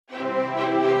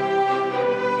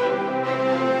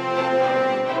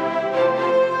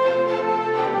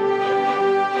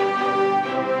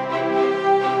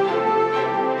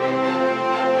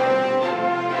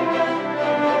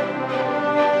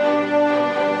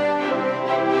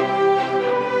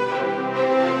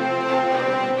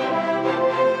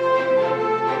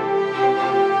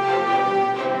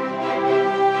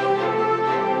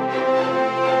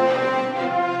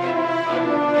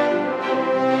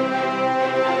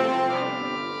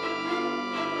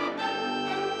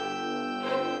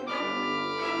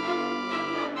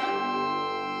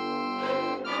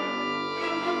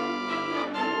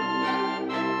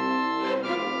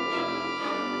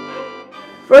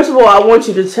First of all, I want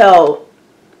you to tell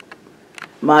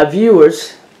my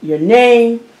viewers your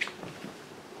name,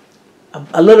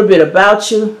 a little bit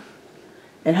about you,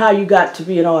 and how you got to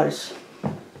be an artist.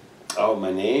 Oh,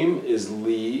 my name is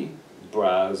Lee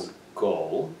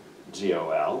Brozgol,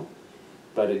 G-O-L,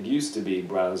 but it used to be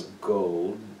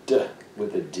Brozgold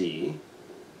with a D.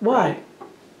 Why?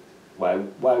 Right?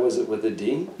 Why was it with a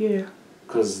D? Yeah.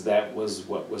 Because that was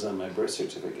what was on my birth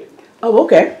certificate. Oh,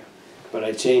 okay. But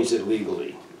I changed it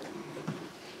legally.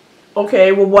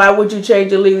 Okay, well, why would you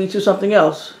change it legally to something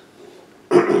else?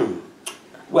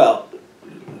 Well,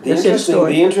 the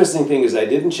story. interesting thing is I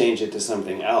didn't change it to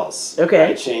something else. Okay.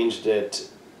 I changed it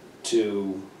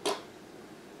to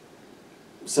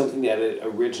something that it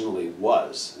originally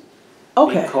was.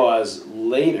 Okay. Because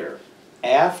later,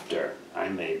 after I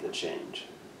made the change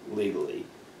legally,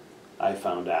 I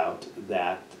found out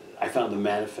that I found the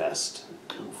manifest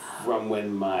from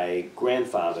when my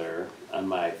grandfather on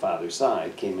my father's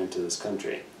side came into this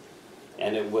country,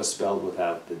 and it was spelled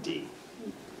without the D.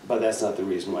 But that's not the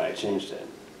reason why I changed it.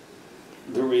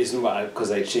 The reason why,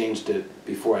 because I changed it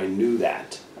before I knew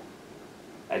that.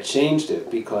 I changed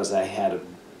it because I had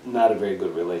not a very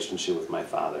good relationship with my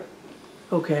father.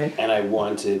 Okay. And I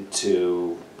wanted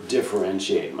to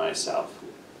differentiate myself.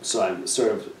 So I'm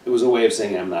sort of, it was a way of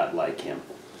saying I'm not like him.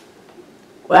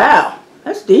 Wow,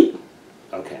 that's deep.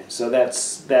 Okay, so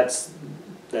that's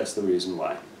the reason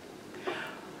why.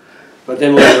 But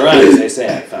then later on, as I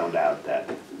say, I found out that...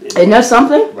 Isn't that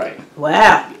something? Right.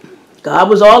 Wow. God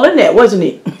was all in there, wasn't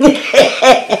he?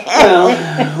 Well,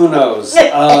 who knows?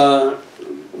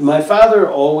 My father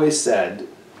always said,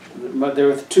 there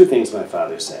were two things my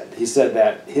father said. He said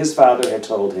that his father had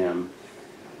told him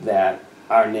that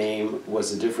our name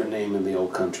was a different name in the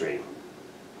old country.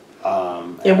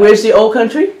 And where's the old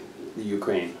country? The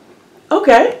Ukraine.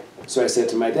 Okay. So I said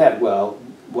to my dad, well,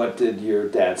 what did your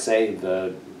dad say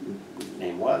the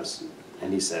name was?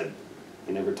 And he said,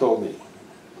 he never told me,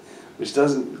 which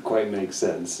doesn't quite make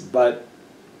sense. But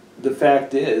the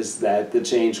fact is that the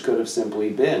change could have simply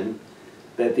been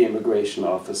that the immigration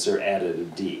officer added a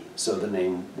D. So the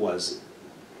name was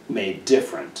made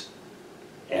different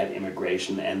at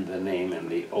immigration, and the name in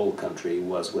the old country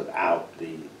was without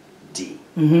the D.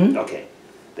 Mm-hmm. Okay,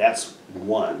 that's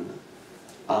one.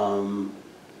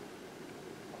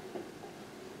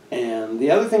 And the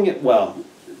other thing, well,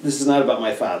 this is not about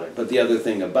my father, but the other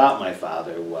thing about my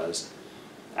father was,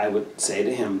 I would say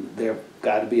to him, there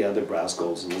got to be other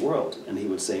Brozgols in the world. And he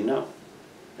would say no.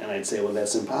 And I'd say, well,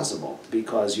 that's impossible,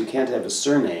 because you can't have a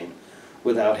surname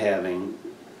without having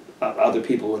other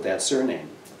people with that surname.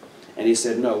 And he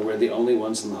said, no, we're the only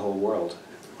ones in the whole world.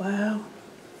 Wow.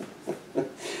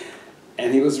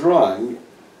 And he was wrong.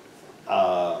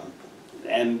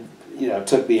 And, you know,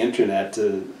 took the internet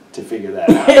to figure that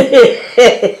out.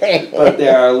 But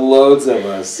there are loads of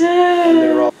us, and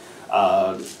they're all...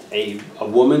 A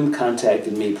woman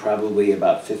contacted me probably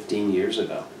about 15 years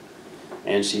ago,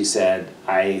 and she said,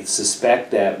 I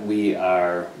suspect that we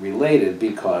are related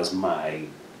because my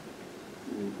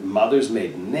mother's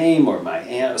maiden name, or my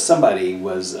aunt, somebody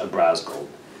was a Brozgol.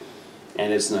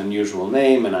 And it's an unusual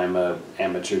name, and I'm an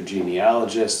amateur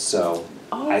genealogist, so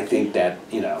I think that,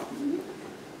 you know,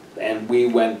 and we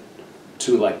went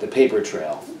to like the paper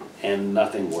trail, and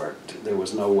nothing worked. There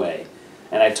was no way.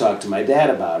 And I talked to my dad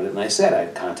about it, and I said,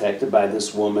 I'm contacted by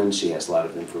this woman. She has a lot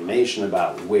of information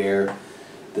about where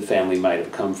the family might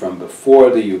have come from before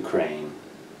the Ukraine.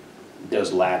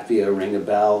 Does Latvia ring a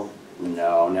bell?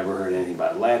 No, never heard anything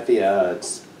about Latvia.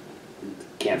 It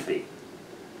can't be.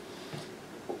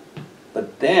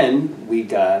 But then we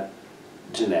got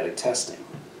genetic testing.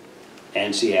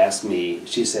 And she asked me,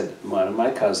 she said, one of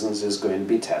my cousins is going to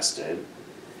be tested.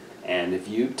 And if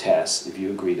you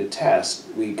agree to test,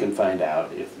 we can find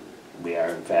out if we are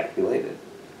in fact related.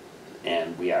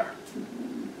 And we are.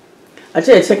 I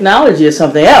tell you, technology is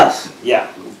something else.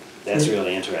 Yeah, that's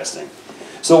really interesting.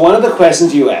 So one of the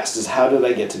questions you asked is, how did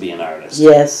I get to be an artist?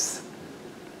 Yes.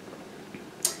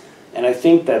 And I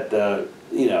think that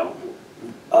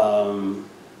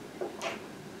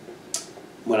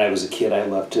when I was a kid, I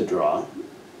loved to draw.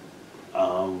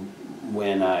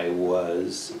 When I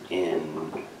was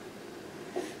in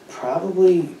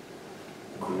probably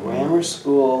grammar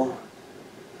school,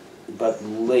 but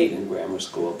late in grammar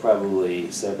school, probably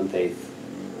 7th, 8th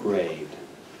grade.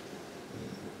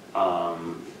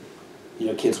 You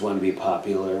know, kids want to be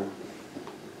popular,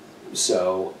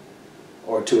 so,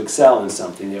 or to excel in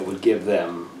something that would give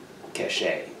them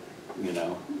cachet, you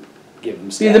know, give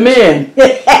them status. Be the man.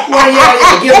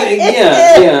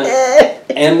 Yeah.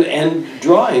 And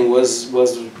drawing was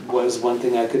one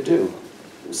thing I could do.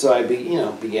 So I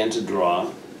began to draw,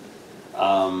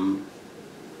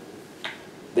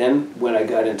 Then when I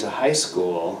got into high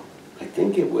school, I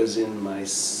think it was in my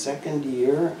second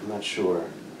year, I'm not sure,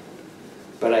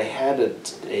 but I had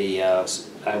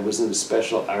I was in a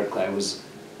special art class. I was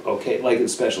okay, like in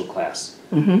special class.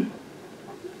 Mm-hmm.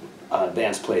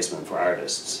 Advanced placement for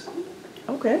artists.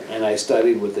 Okay. And I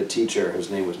studied with a teacher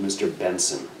whose name was Mr.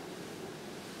 Benson.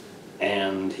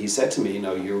 And he said to me, you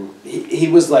know, he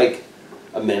was like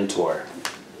a mentor.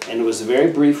 And it was a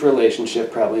very brief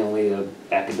relationship, probably only an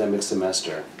academic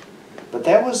semester. But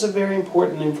that was a very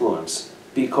important influence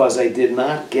because I did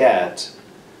not get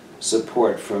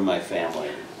support from my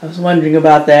family. I was wondering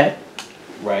about that.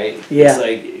 Right? Yeah. It's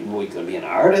like, well, you're going to be an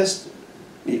artist?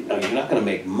 You're not going to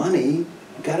make money.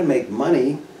 You got to make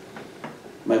money.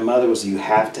 My mother was, you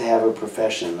have to have a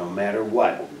profession no matter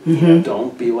what. Mm-hmm. You know,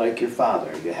 don't be like your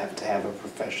father. You have to have a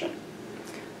profession.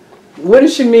 What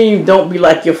does she mean, don't be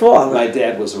like your father? My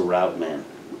dad was a route man.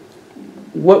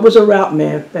 What was a route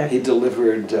man back? He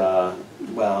delivered,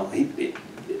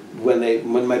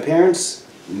 when my parents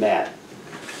met,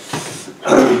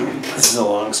 this is a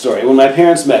long story. When my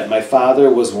parents met, my father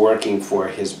was working for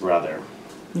his brother.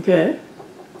 Okay.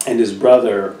 And his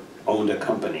brother owned a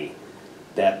company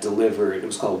that delivered, it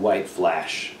was called White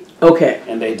Flash. Okay.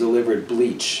 And they delivered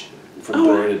bleach from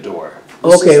door to door.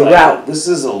 Route. This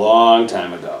is a long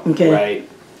time ago, right?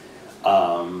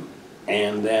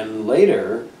 And then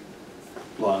later,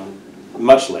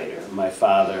 much later, my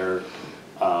father,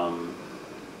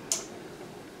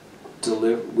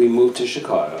 we moved to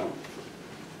Chicago,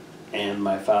 and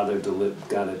my father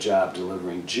got a job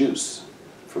delivering juice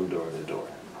from door to door.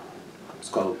 It's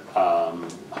called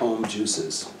Home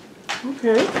Juices.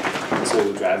 Okay. So he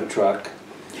would drive a truck,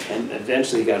 and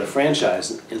eventually he got a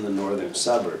franchise in the northern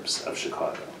suburbs of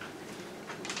Chicago.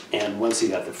 And once he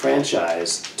got the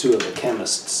franchise, two of the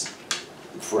chemists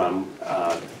from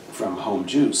Home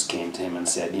Juice came to him and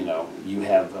said, you know, you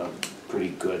have a pretty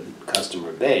good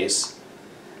customer base,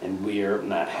 and we're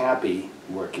not happy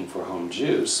working for Home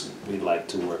Juice. We'd like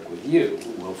to work with you.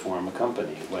 We'll form a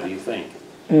company. What do you think?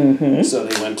 Mm-hmm. So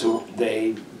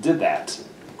they did that.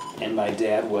 And my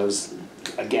dad was,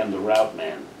 again, the route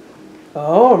man.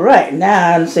 All right. Now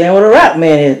I understand what a route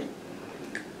man is.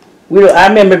 I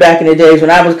remember back in the days when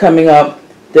I was coming up,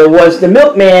 there was the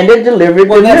milkman that delivered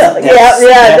the milk.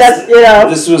 That's you know.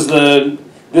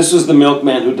 This was the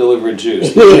milkman who delivered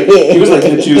juice. He was like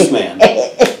the juice man.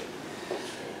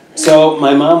 So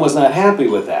my mom was not happy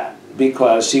with that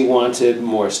because she wanted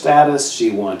more status, she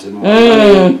wanted more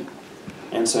money.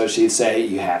 And so she'd say,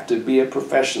 you have to be a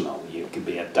professional. You could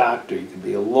be a doctor, you could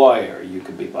be a lawyer, you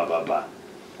could be blah, blah, blah.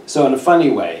 So in a funny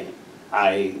way,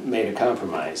 I made a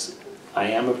compromise. I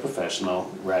am a professional,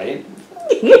 right?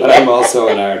 But I'm also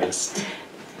an artist.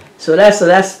 So that's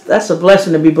a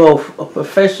blessing to be both a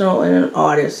professional and an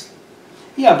artist.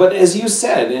 Yeah, but as you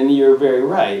said, and you're very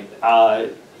right,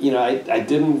 you know, I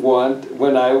didn't want,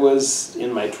 when I was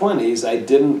in my 20s,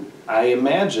 I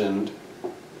imagined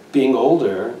being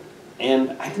older,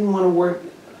 and I didn't want to work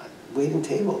waiting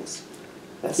tables.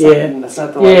 That's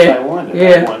not the life I wanted.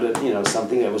 I wanted, you know,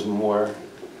 something that was more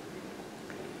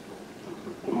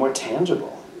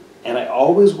tangible. And I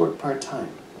always worked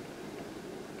part-time.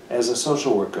 As a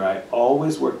social worker, I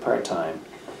always worked part-time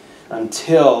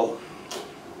until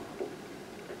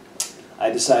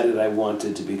I decided I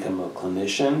wanted to become a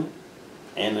clinician,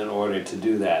 and in order to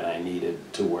do that, I needed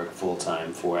to work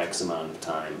full-time for X amount of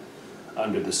time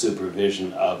under the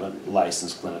supervision of a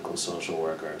licensed clinical social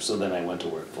worker. So then I went to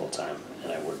work full-time,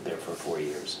 and I worked there for 4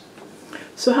 years.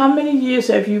 So how many years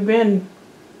have you been?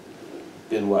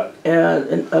 Been what?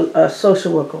 A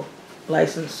social worker,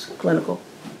 licensed clinical.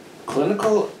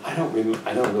 Clinical? I don't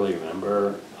really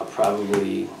remember.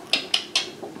 Probably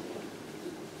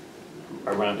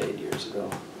around 8 years ago.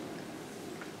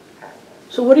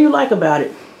 So what do you like about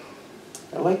it?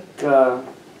 I like,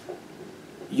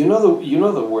 you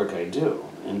know the work I do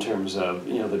in terms of,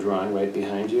 you know, the drawing right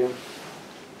behind you.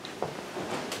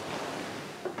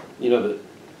 You know the.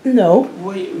 No.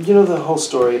 Well, you know the whole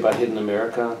story about Hidden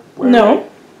America? No.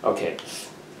 Okay.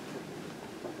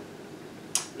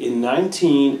 In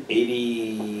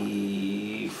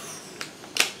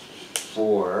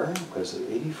 1984, was it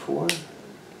 84?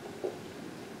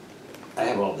 I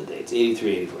have all the dates,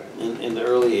 83, 84. In the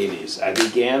early 80s, I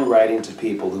began writing to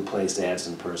people who placed ads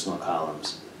in personal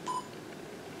columns.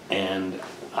 And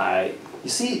you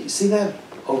see that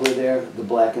over there, the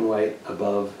black and white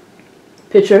above?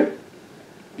 Picture?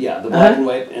 Yeah, the black and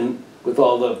white, and with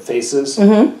all the faces?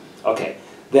 Mm-hmm. Okay,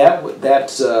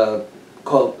 that's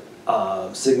called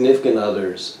Significant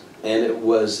Others, and it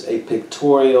was a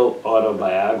pictorial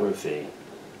autobiography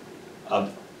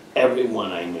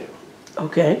everyone I knew.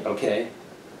 Okay. Okay?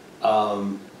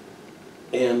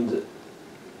 And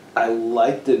I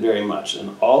liked it very much.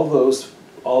 And all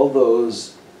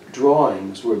those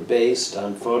drawings were based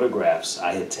on photographs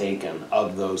I had taken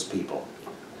of those people.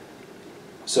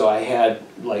 So I had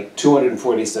like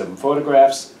 247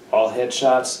 photographs, all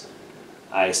headshots.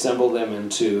 I assembled them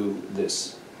into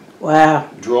this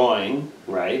drawing,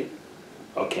 right?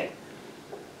 Okay.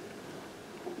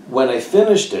 When I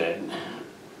finished it,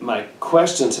 my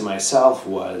question to myself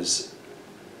was,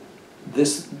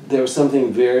 there was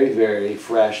something very, very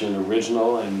fresh and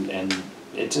original, and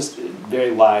it just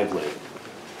very lively.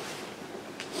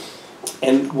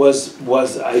 And was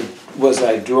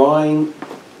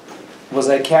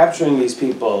I capturing these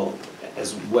people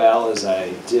as well as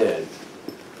I did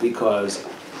because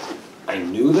I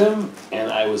knew them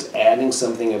and I was adding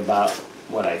something about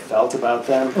what I felt about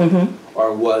them,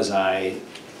 or was I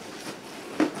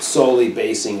solely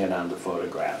basing it on the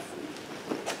photograph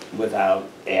without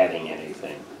adding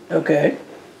anything? Okay.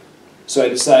 So I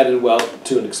decided, well,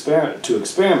 to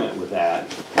experiment with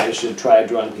that, I should try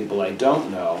drawing people I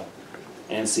don't know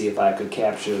and see if I could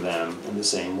capture them in the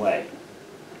same way.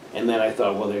 And then I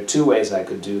thought, well, there are two ways I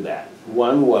could do that.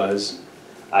 One was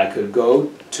I could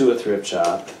go to a thrift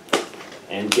shop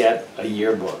and get a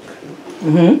yearbook.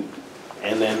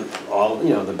 And then all,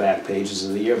 the back pages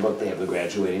of the yearbook, they have the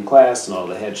graduating class and all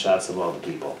the headshots of all the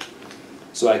people.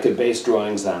 So I could base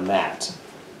drawings on that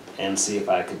and see if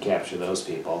I could capture those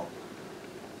people.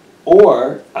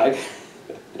 Or I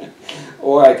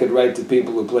could write to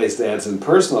people who placed ads in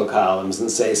personal columns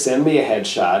and say, send me a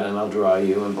headshot and I'll draw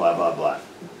you and blah, blah, blah.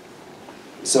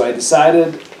 So I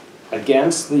decided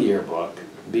against the yearbook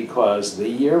because the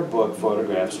yearbook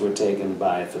photographs were taken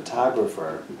by a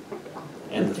photographer,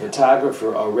 and the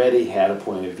photographer already had a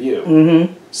point of view.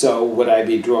 So would I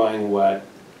be drawing what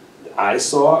I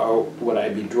saw, or would I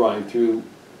be drawing through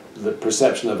the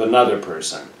perception of another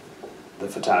person, the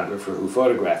photographer who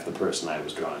photographed the person I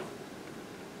was drawing?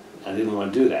 I didn't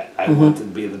want to do that. I wanted to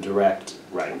be the direct,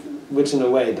 right, which in a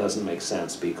way doesn't make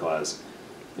sense because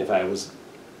if I was...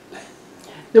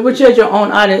 But you had your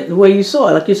own eye the way you saw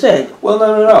it, like you said. Well,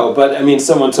 no. But, I mean,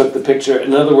 someone took the picture.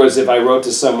 In other words, if I wrote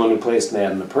to someone who placed an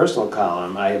ad in the personal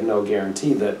column, I have no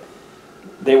guarantee that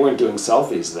they weren't doing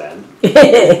selfies then.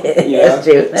 That's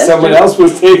true. Someone else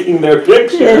was taking their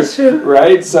picture. That's true.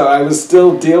 Right? So I was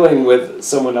still dealing with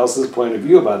someone else's point of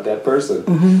view about that person.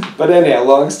 But anyhow,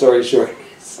 long story short,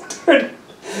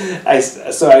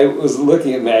 so I was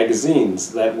looking at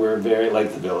magazines that were very,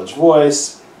 like the Village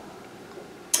Voice,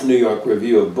 New York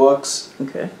Review of Books,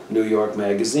 New York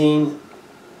Magazine,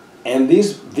 and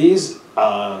these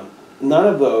none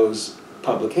of those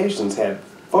publications had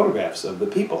photographs of the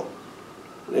people.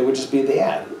 They would just be the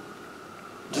ad,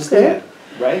 just the ad,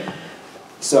 right?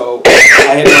 So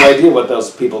I had no idea what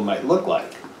those people might look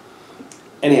like.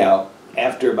 Anyhow,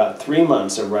 after about 3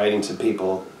 months of writing to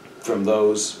people from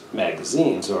those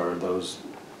magazines or those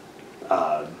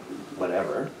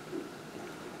whatever,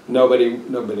 nobody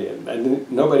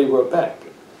wrote back.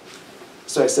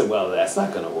 So I said, well, that's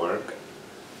not going to work.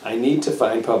 I need to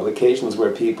find publications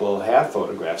where people have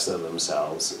photographs of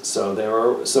themselves, so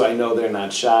I know they're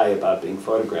not shy about being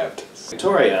photographed.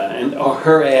 Victoria, and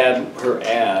her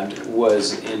ad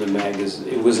was in a magazine.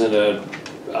 It was in a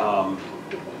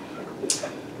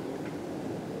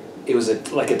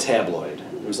like a tabloid.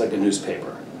 It was like a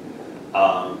newspaper.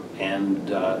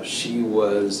 And she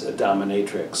was a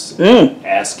dominatrix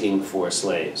asking for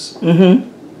slaves.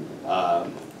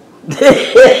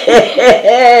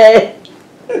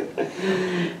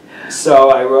 So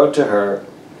I wrote to her,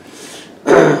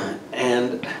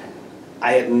 and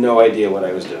I had no idea what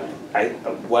I was doing. I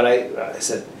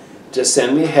said, just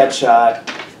send me a headshot.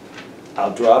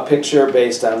 I'll draw a picture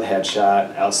based on the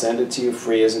headshot. I'll send it to you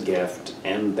free as a gift,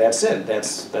 and that's it.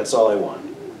 That's all I want.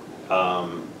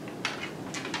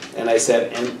 And I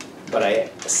said, but I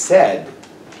said,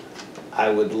 I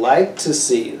would like to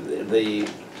see the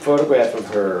photograph of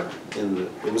her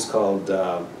it was called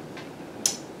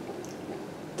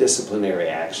Disciplinary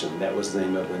Action. That was the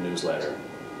name of the newsletter.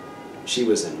 She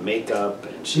was in makeup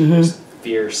and she was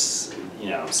fierce,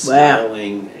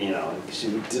 smiling,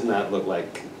 she did not look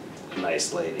like a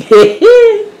nice lady.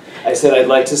 I said, I'd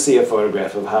like to see a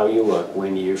photograph of how you look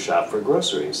when you shop for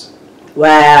groceries.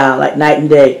 Wow, like night and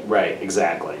day. Right,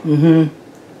 exactly.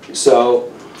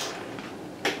 So,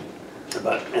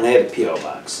 and I had a P.O.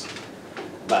 box.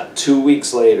 About 2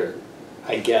 weeks later,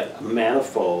 I get a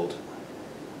manifold,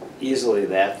 easily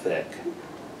that thick,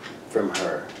 from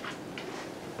her.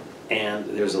 And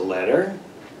there's a letter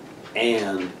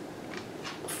and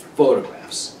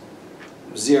photographs.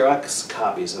 Xerox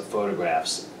copies of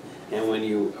photographs, and when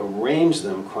you arrange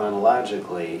them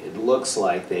chronologically, it looks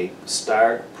like they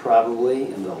start probably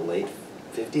in the late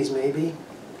 50s maybe,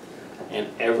 and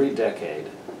every decade,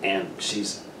 and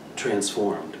she's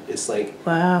transformed. It's like,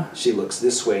 wow, she looks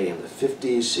this way in the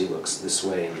 50s, she looks this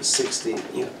way in the 60s.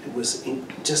 You know, it was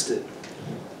just a,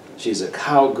 she's a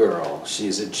cowgirl,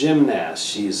 she's a gymnast,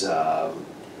 she's a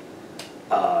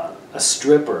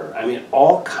stripper. I mean,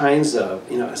 all kinds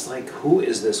of, you know, it's like, who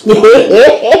is this woman?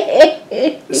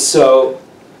 So,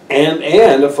 and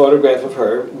a photograph of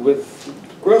her with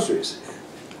groceries.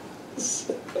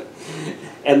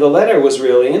 And the letter was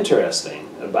really interesting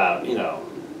about, you know,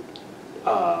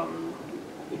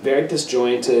 very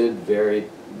disjointed, very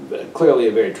clearly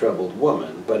a very troubled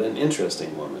woman, but an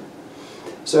interesting woman.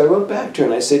 So I wrote back to her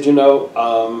and I said, you know,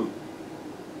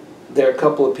 there are a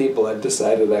couple of people I've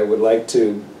decided I would like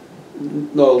to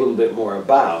know a little bit more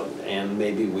about, and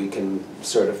maybe we can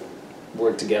sort of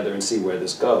work together and see where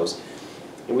this goes.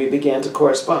 And we began to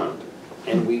correspond.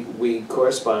 And we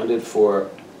corresponded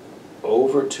for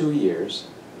over 2 years.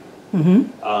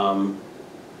 Mm-hmm.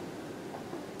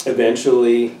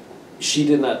 Eventually, she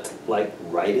did not like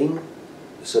writing,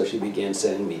 so she began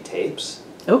sending me tapes.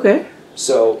 Okay.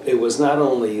 So it was not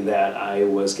only that I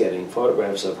was getting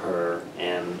photographs of her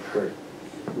and her,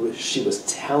 she was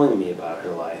telling me about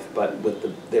her life, but with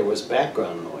there was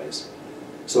background noise.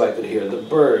 So I could hear the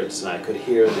birds, and I could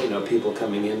hear, you know, people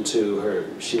coming into her.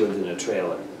 She lived in a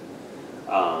trailer.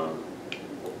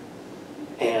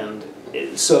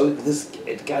 So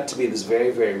it got to be this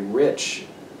very, very rich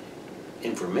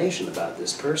information about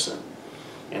this person.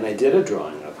 And I did a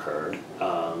drawing of her,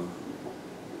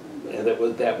 and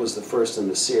that was the first in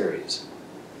the series.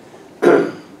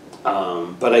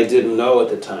 But I didn't know at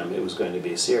the time it was going to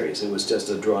be a series. It was just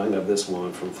a drawing of this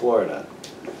woman from Florida.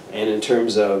 And in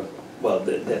terms of, well,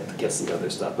 that gets into other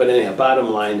stuff. But anyhow, bottom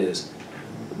line is,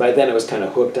 by then I was kind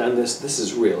of hooked on this. This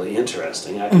is really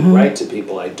interesting. I can write to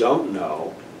people I don't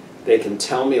know. They can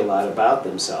tell me a lot about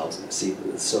themselves. See,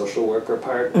 the social worker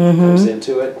part comes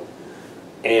into it.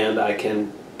 And I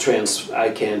can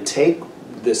take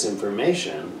this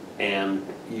information and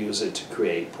use it to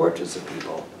create portraits of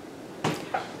people.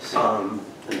 And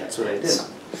that's what I did.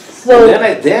 So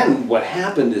then what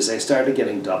happened is I started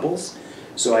getting doubles.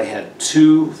 So I had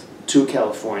two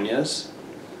Californias,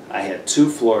 I had 2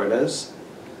 Floridas,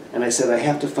 and I said I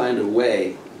have to find a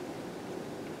way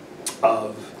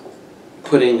of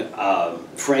putting a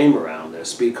frame around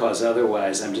this, because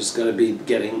otherwise I'm just going to be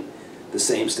getting the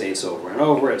same states over and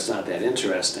over. It's not that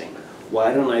interesting.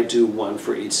 Why don't I do one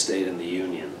for each state in the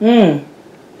Union?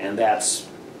 And that's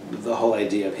the whole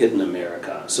idea of Hidden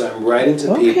America. So I'm writing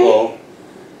to people,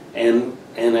 and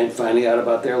I'm finding out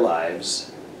about their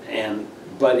lives,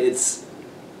 but it's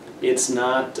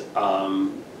not,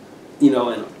 you know,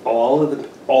 and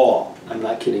I'm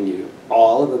not kidding you,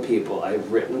 all of the people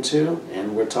I've written to,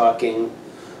 and we're talking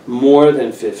more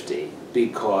than 50,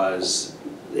 because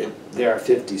there are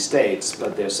 50 states,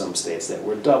 but there's some states that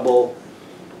were double.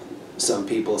 Some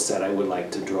people said I would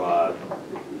like to draw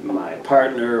my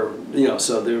partner, you know,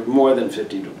 so there are more than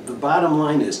 50. The bottom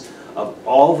line is, of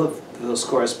all those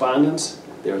correspondence,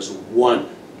 there's one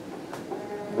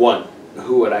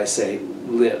who would I say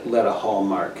led a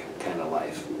hallmark kind of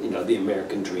life. You know, the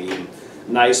American dream.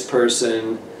 Nice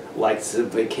person, likes to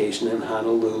vacation in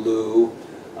Honolulu,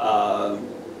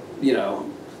 you know,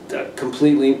 a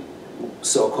completely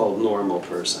so-called normal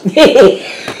person.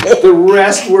 The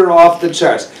rest were off the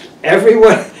charts.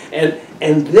 Everyone,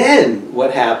 and then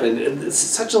what happened, it's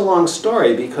such a long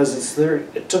story because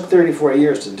it took 34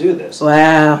 years to do this.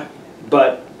 Wow.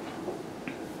 But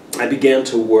I began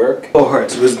to work.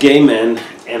 Cohorts was gay men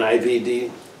and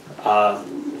IVD,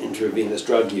 intravenous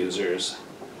drug users.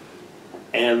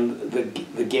 And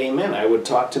the gay men, I would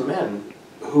talk to men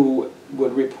who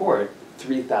would report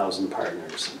 3,000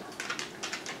 partners.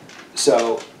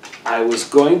 So I was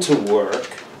going to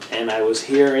work, and I was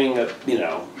hearing, you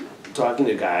know, talking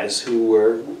to guys who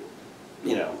were,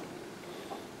 you know,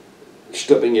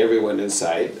 stooping everyone in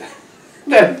sight,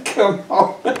 then come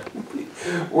home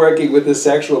working with the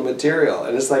sexual material,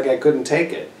 and it's like I couldn't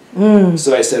take it.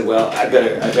 So I said, well, I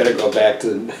better go back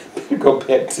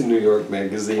to New York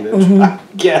Magazine and try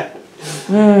again.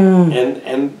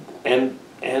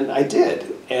 And I did,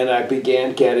 and I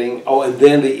began getting, and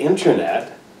then the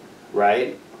internet,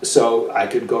 right? So I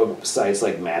could go to sites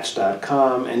like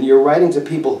Match.com, and you're writing to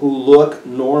people who look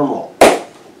normal.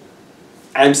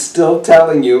 I'm still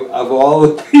telling you, of all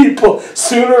the people,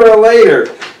 sooner or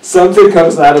later, something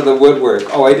comes out of the woodwork.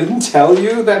 Oh, I didn't tell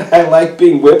you that I like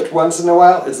being whipped once in a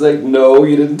while? It's like, no,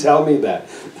 you didn't tell me that.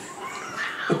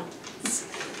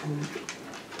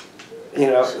 You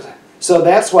know, so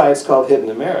that's why it's called Hidden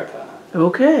America.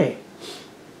 Okay.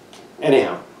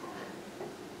 Anyhow,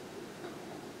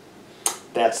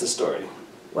 that's the story.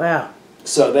 Wow.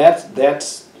 So that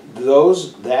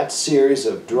series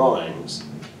of drawings,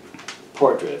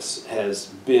 portraits, has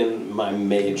been my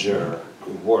major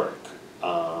work,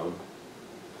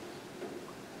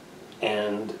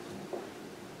 and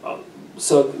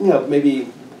so you know,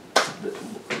 maybe,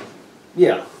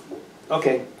 yeah.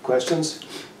 Okay, questions?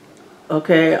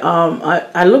 Okay.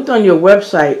 I looked on your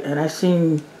website and I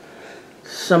seen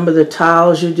some of the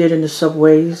tiles you did in the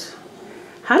subways.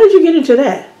 How did you get into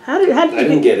that? How did I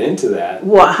didn't get into that.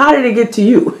 Well, how did it get to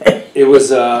you? It was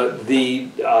the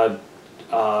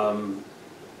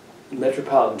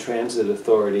Metropolitan Transit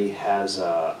Authority has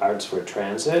Arts for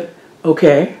Transit.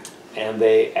 Okay. And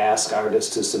they ask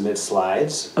artists to submit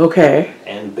slides. Okay.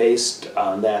 And based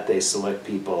on that, they select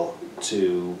people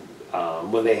to,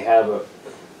 when they have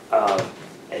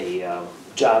a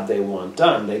job they want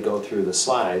done, they go through the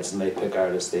slides and they pick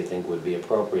artists they think would be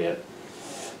appropriate.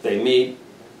 They meet.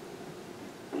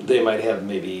 They might have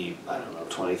maybe, I don't know,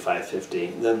 25, 50.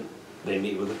 Then they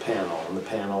meet with a panel, and the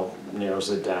panel narrows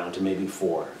it down to maybe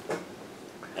 4.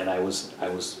 And I was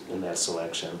in that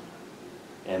selection.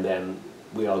 And then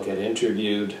we all get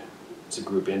interviewed. It's a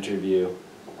group interview.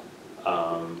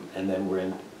 And then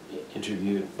we're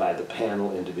interviewed by the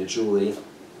panel individually,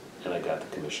 and I got the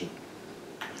commission.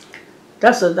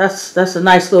 That's a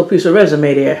nice little piece of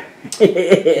resume there.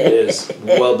 It is.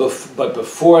 Well, but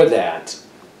before that,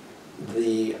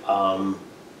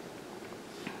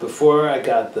 before I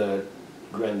got the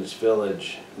Greenwich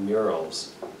Village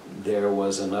murals, there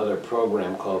was another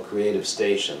program called Creative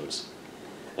Stations,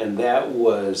 and that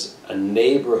was a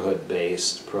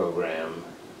neighborhood-based program.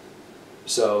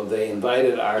 So they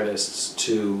invited artists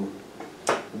to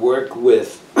work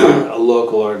with a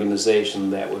local organization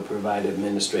that would provide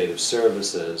administrative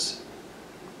services,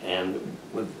 and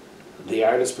with the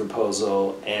artist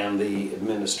proposal and the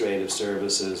administrative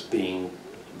services being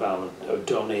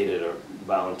donated or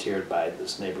volunteered by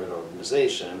this neighborhood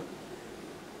organization,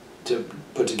 to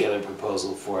put together a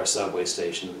proposal for a subway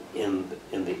station in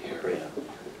the area.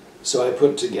 So I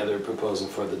put together a proposal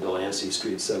for the Delancey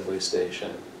Street subway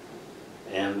station,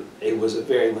 and it was a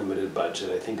very limited budget.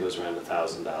 I think it was around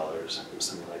 $1,000 or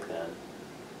something like that.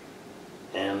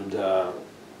 And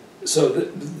so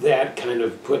that kind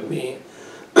of put me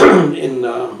in,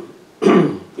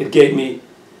 it gave me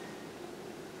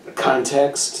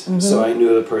context, so I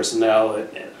knew the personnel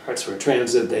at Arts for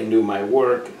Transit, they knew my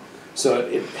work, so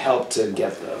it helped to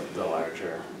get the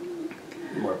larger,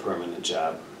 more permanent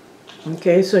job.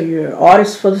 Okay, so you're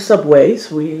artist for the subways,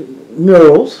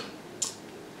 murals.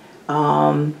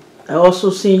 I also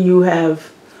seen you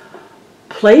have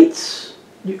plates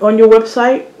on your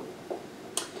website.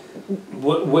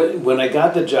 When I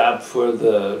got the job for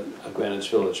the Greenwich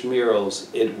Village murals,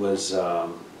 it was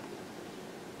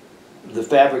the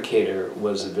fabricator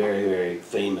was a very, very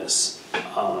famous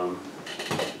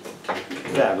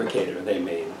fabricator. They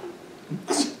made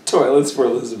toilets for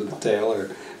Elizabeth Taylor,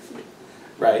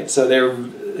 right? So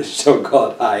they're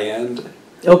so-called high-end.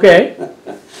 Okay.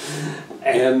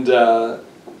 And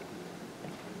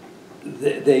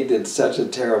they did such a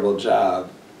terrible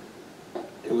job.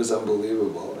 It was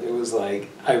unbelievable. It was like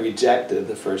I rejected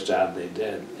the first job they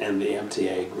did, and the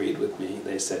MTA agreed with me.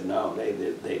 They said no,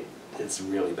 it's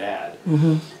really bad.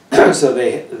 So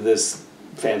this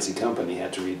fancy company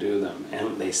had to redo them,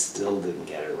 and they still didn't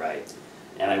get it right.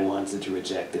 And I wanted to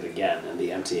reject it again, and the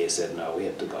MTA said no, we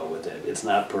have to go with it. It's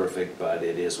not perfect, but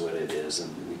it is what it is,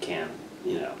 and we can't,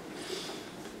 you know.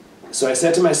 So I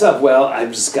said to myself, well,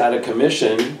 I've just got a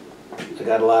commission. I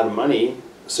got a lot of money,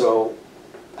 so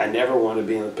I never want to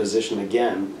be in a position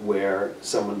again where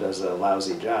someone does a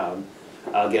lousy job.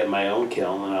 I'll get my own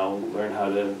kiln and I'll learn how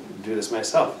to do this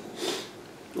myself.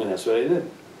 And that's what I did.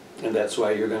 And that's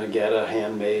why you're going to get a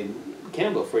handmade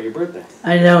candle for your birthday.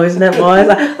 I know, isn't that fun?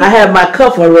 I have my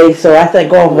cup already, so I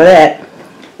thank God for that.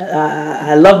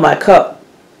 I love my cup.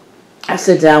 I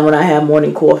sit down when I have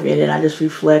morning coffee and then I just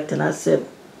reflect and I said,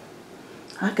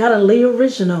 I got a Lee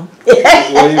original. Well, you're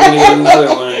going to get another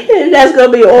one. And that's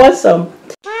going to be awesome.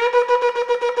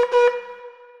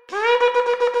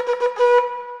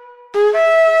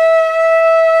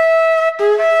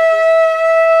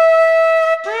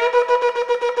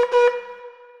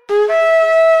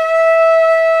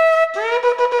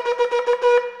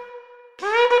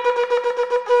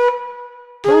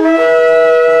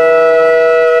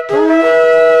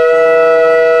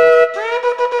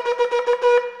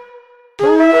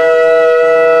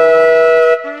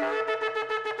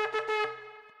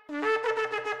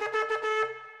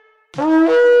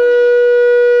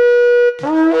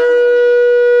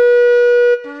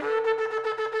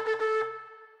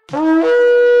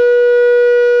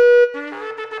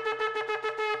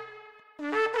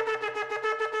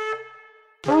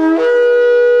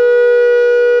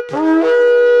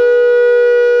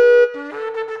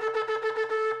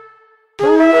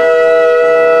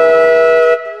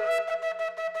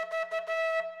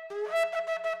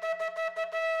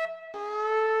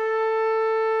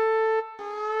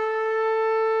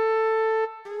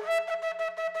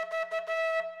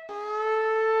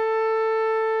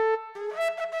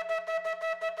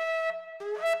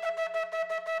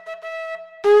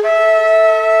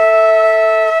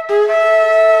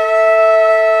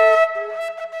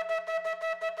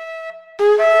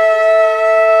 you.